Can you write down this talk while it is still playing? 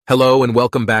Hello and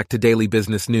welcome back to Daily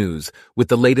Business News with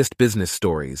the latest business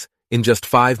stories in just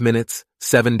 5 minutes,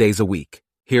 7 days a week.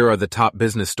 Here are the top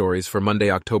business stories for Monday,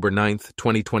 October 9th,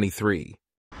 2023.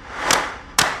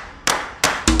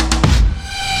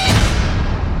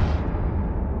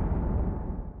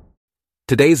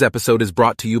 Today's episode is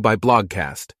brought to you by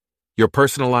Blogcast, your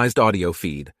personalized audio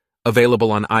feed,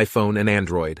 available on iPhone and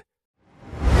Android.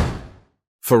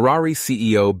 Ferrari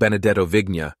CEO Benedetto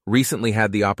Vigna recently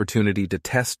had the opportunity to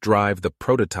test drive the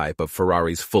prototype of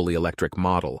Ferrari's fully electric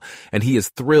model, and he is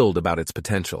thrilled about its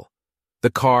potential.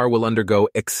 The car will undergo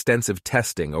extensive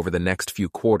testing over the next few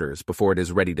quarters before it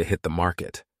is ready to hit the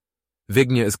market.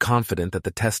 Vigna is confident that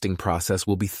the testing process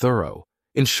will be thorough,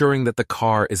 ensuring that the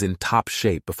car is in top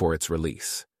shape before its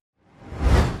release.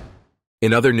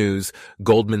 In other news,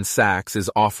 Goldman Sachs is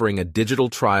offering a digital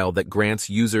trial that grants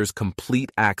users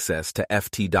complete access to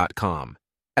FT.com.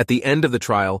 At the end of the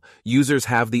trial, users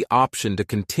have the option to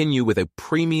continue with a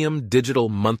premium digital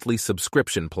monthly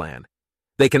subscription plan.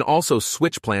 They can also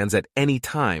switch plans at any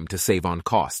time to save on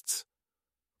costs.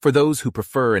 For those who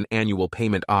prefer an annual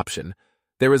payment option,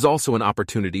 there is also an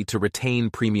opportunity to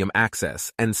retain premium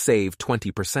access and save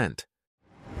 20%.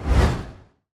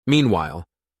 Meanwhile,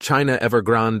 China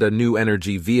Evergrande new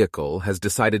energy vehicle has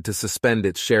decided to suspend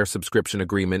its share subscription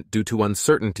agreement due to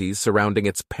uncertainties surrounding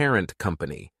its parent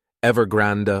company,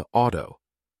 Evergrande Auto.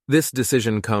 This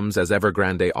decision comes as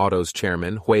Evergrande Auto's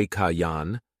chairman, Hui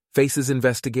Ka-yan, faces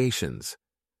investigations.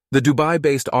 The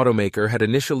Dubai-based automaker had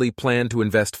initially planned to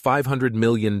invest $500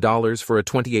 million for a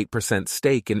 28%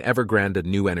 stake in Evergrande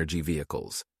new energy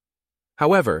vehicles.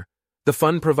 However, the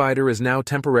fund provider is now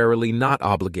temporarily not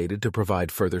obligated to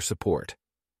provide further support.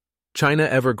 China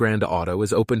Evergrande Auto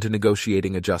is open to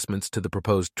negotiating adjustments to the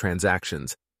proposed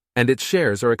transactions, and its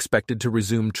shares are expected to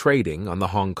resume trading on the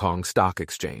Hong Kong Stock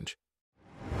Exchange.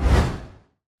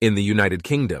 In the United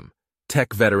Kingdom,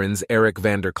 tech veterans Eric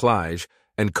van der Kleij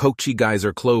and Kochi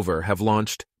Geyser Clover have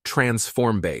launched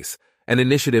TransformBase, an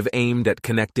initiative aimed at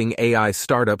connecting AI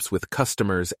startups with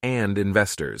customers and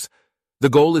investors. The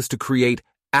goal is to create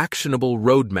actionable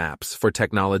roadmaps for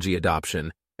technology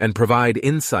adoption and provide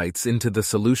insights into the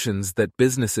solutions that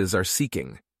businesses are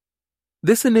seeking.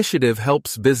 This initiative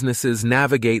helps businesses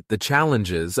navigate the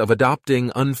challenges of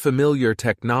adopting unfamiliar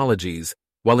technologies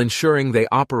while ensuring they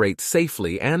operate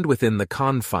safely and within the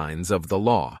confines of the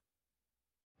law.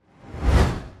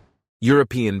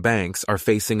 European banks are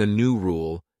facing a new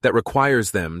rule that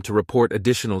requires them to report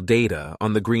additional data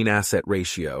on the green asset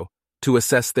ratio to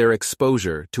assess their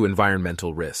exposure to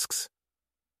environmental risks.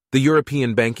 The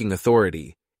European Banking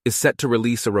Authority is set to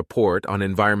release a report on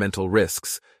environmental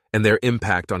risks and their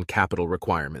impact on capital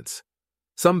requirements.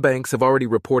 Some banks have already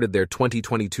reported their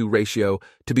 2022 ratio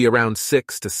to be around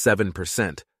 6 to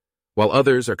 7%, while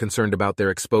others are concerned about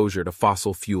their exposure to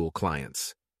fossil fuel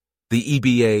clients. The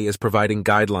EBA is providing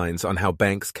guidelines on how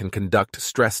banks can conduct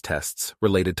stress tests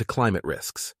related to climate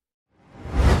risks.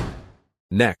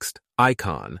 Next,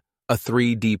 Icon, a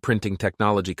 3D printing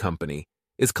technology company,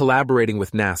 is collaborating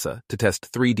with NASA to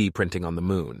test 3D printing on the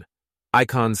moon.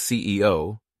 Icon's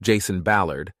CEO, Jason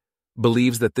Ballard,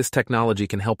 believes that this technology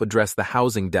can help address the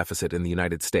housing deficit in the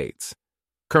United States.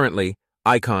 Currently,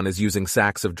 Icon is using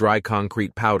sacks of dry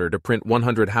concrete powder to print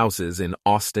 100 houses in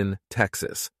Austin,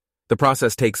 Texas. The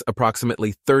process takes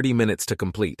approximately 30 minutes to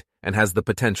complete and has the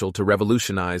potential to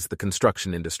revolutionize the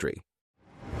construction industry.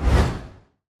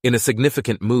 In a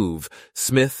significant move,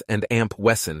 Smith & Amp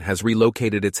Wesson has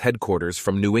relocated its headquarters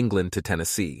from New England to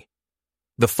Tennessee.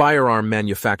 The firearm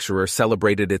manufacturer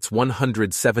celebrated its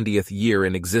 170th year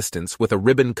in existence with a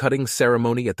ribbon-cutting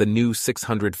ceremony at the new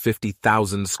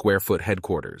 650,000-square-foot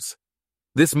headquarters.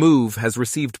 This move has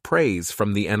received praise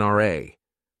from the NRA.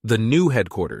 The new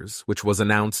headquarters, which was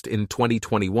announced in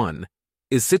 2021,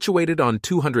 is situated on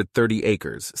 230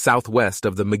 acres southwest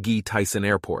of the McGee-Tyson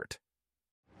Airport.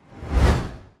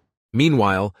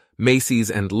 Meanwhile, Macy's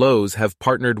and Lowe's have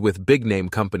partnered with big-name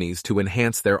companies to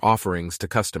enhance their offerings to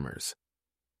customers.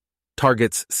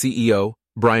 Target's CEO,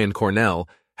 Brian Cornell,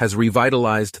 has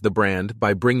revitalized the brand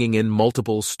by bringing in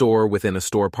multiple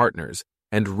store-within-a-store partners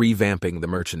and revamping the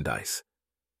merchandise.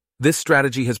 This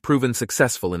strategy has proven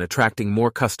successful in attracting more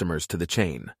customers to the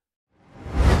chain.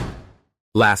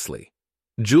 Lastly,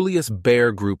 Julius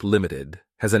Baer Group Limited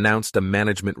has announced a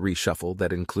management reshuffle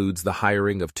that includes the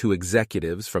hiring of 2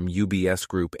 executives from UBS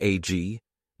Group AG,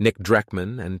 Nick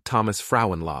Dreckman and Thomas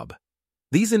Frauenlob.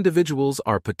 These individuals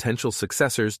are potential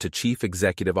successors to Chief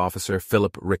Executive Officer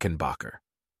Philip Rickenbacker.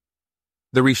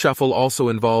 The reshuffle also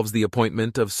involves the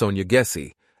appointment of Sonia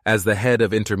Gessi as the head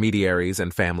of intermediaries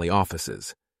and family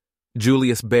offices.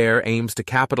 Julius Baer aims to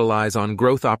capitalize on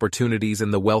growth opportunities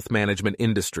in the wealth management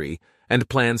industry and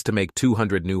plans to make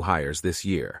 200 new hires this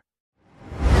year.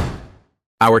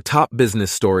 Our top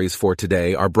business stories for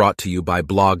today are brought to you by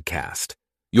Blogcast,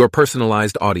 your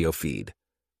personalized audio feed.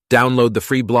 Download the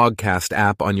free Blogcast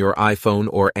app on your iPhone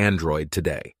or Android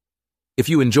today. If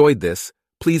you enjoyed this,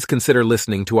 please consider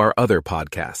listening to our other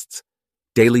podcasts: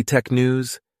 Daily Tech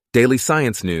News, Daily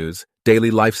Science News,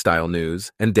 Daily Lifestyle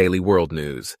News, and Daily World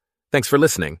News. Thanks for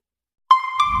listening.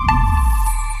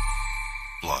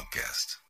 Blogcast.